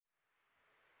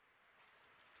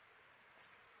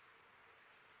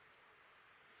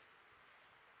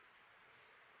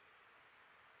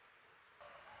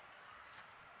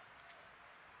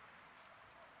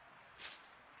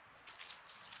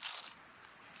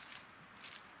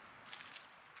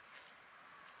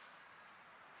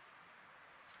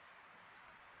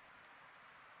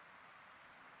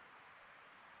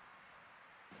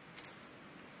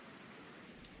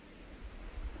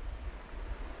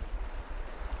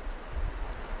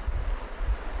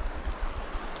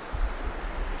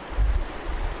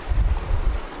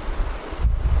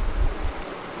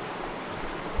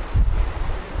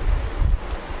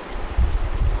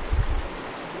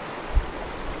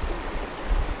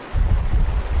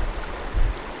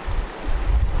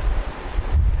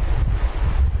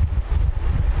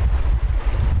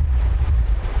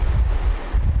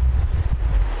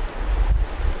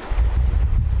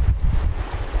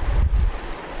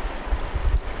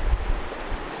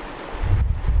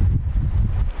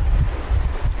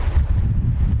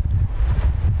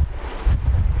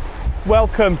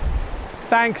Welcome.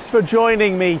 Thanks for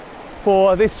joining me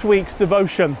for this week's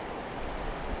devotion.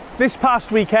 This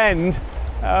past weekend,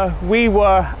 we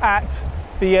were at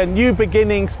the New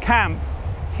Beginnings camp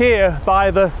here by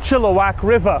the Chilliwack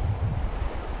River.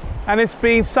 And it's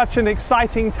been such an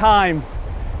exciting time.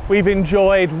 We've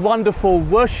enjoyed wonderful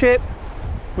worship.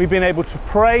 We've been able to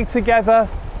pray together.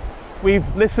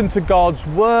 We've listened to God's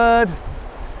word.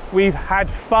 We've had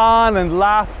fun and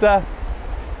laughter.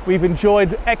 We've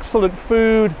enjoyed excellent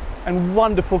food and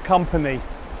wonderful company.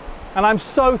 And I'm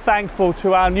so thankful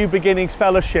to our New Beginnings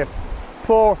Fellowship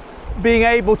for being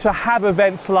able to have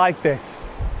events like this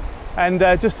and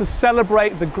just to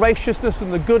celebrate the graciousness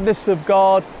and the goodness of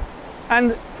God,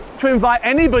 and to invite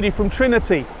anybody from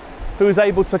Trinity who is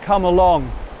able to come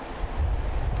along.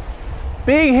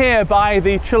 Being here by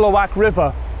the Chilliwack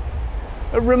River,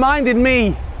 it reminded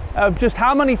me of just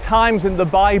how many times in the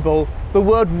Bible the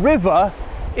word river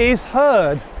is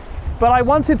heard. But I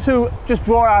wanted to just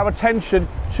draw our attention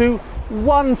to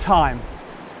one time.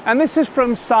 And this is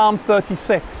from Psalm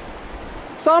 36.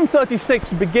 Psalm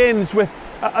 36 begins with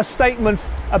a statement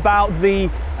about the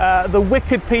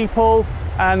wicked people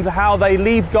and how they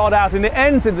leave God out, and it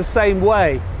ends in the same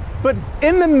way. But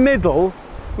in the middle,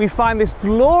 we find this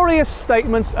glorious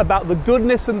statement about the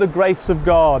goodness and the grace of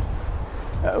God.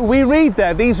 We read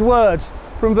there these words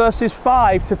from verses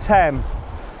 5 to 10.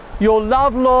 Your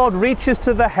love, Lord, reaches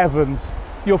to the heavens,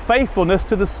 your faithfulness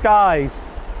to the skies.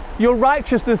 Your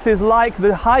righteousness is like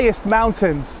the highest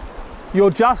mountains, your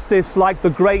justice like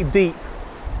the great deep.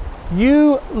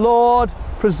 You, Lord,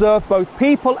 preserve both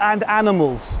people and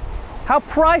animals. How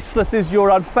priceless is your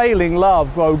unfailing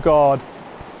love, O God.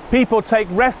 People take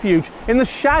refuge in the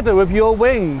shadow of your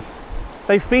wings.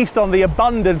 They feast on the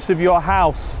abundance of your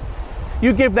house.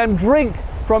 You give them drink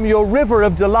from your river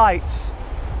of delights.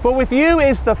 For with you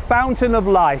is the fountain of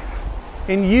life.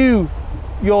 In you,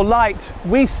 your light,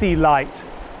 we see light.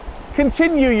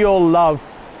 Continue your love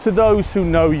to those who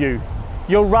know you,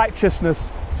 your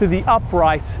righteousness to the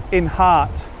upright in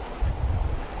heart.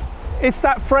 It's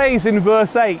that phrase in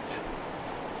verse 8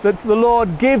 that the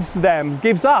Lord gives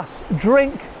us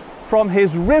drink from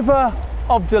his river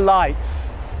of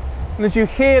delights. And as you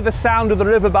hear the sound of the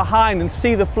river behind and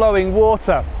see the flowing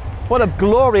water, what a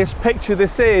glorious picture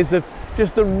this is of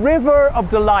just the river of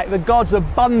delight, that God's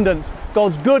abundance,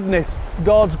 God's goodness,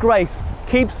 God's grace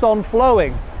keeps on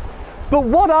flowing. But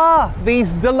what are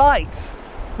these delights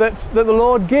that the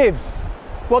Lord gives?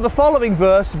 Well, the following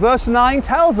verse 9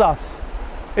 tells us.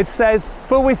 It says,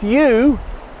 for with you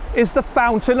is the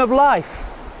fountain of life,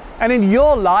 and in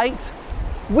your light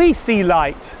we see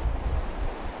light.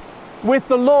 With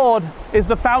the Lord is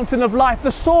the fountain of life,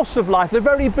 the source of life, the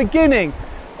very beginning.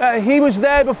 He was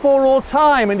there before all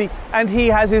time, and he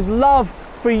has his love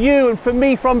for you and for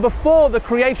me from before the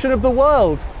creation of the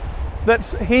world. That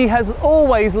he has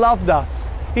always loved us.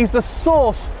 He's the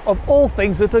source of all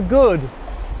things that are good.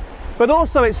 But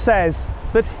also it says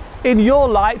that in your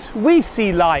light we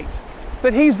see light.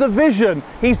 That he's the vision,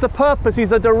 he's the purpose, he's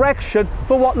the direction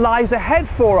for what lies ahead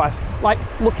for us, like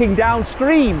looking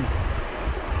downstream.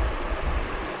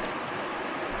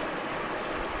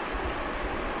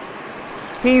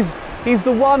 He's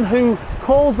the one who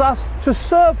calls us to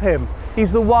serve him.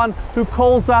 He's the one who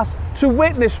calls us to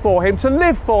witness for him, to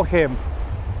live for him.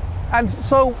 And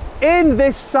so in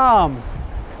this psalm,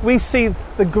 we see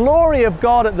the glory of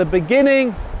God at the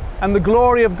beginning and the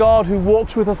glory of God who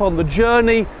walks with us on the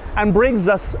journey and brings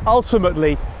us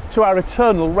ultimately to our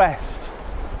eternal rest.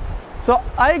 So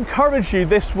I encourage you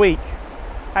this week,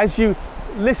 as you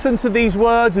listen to these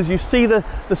words, as you see the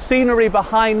scenery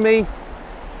behind me,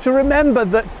 to remember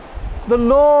that the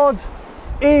Lord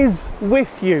is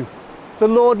with you. The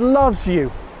Lord loves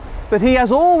you. That he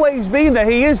has always been there.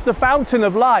 He is the fountain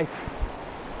of life.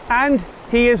 And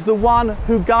he is the one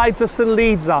who guides us and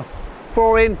leads us.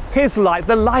 For in his light,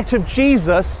 the light of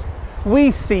Jesus,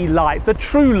 we see light, the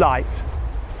true light.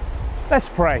 Let's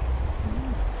pray.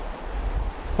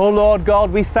 Oh Lord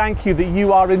God, we thank you that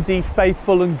you are indeed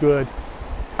faithful and good.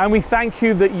 And we thank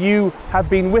you that you have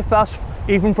been with us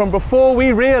even from before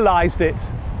we realized it,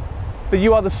 that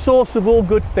you are the source of all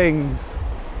good things.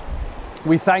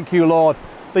 We thank you, Lord,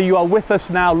 that you are with us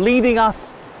now, leading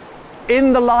us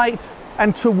in the light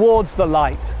and towards the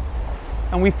light.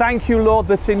 And we thank you, Lord,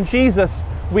 that in Jesus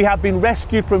we have been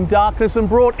rescued from darkness and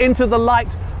brought into the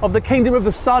light of the kingdom of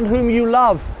the Son whom you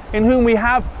love, in whom we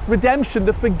have redemption,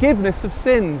 the forgiveness of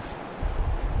sins.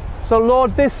 So,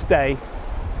 Lord, this day,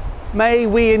 may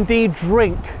we indeed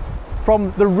drink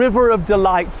from the river of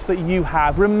delights that you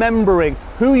have, remembering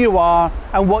who you are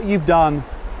and what you've done,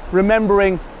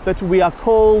 remembering that we are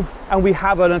called and we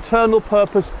have an eternal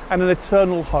purpose and an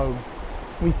eternal home.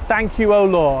 We thank you, O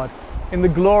Lord, in the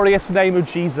glorious name of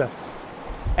Jesus.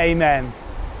 Amen.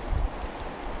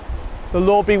 The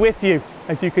Lord be with you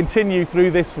as you continue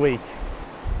through this week.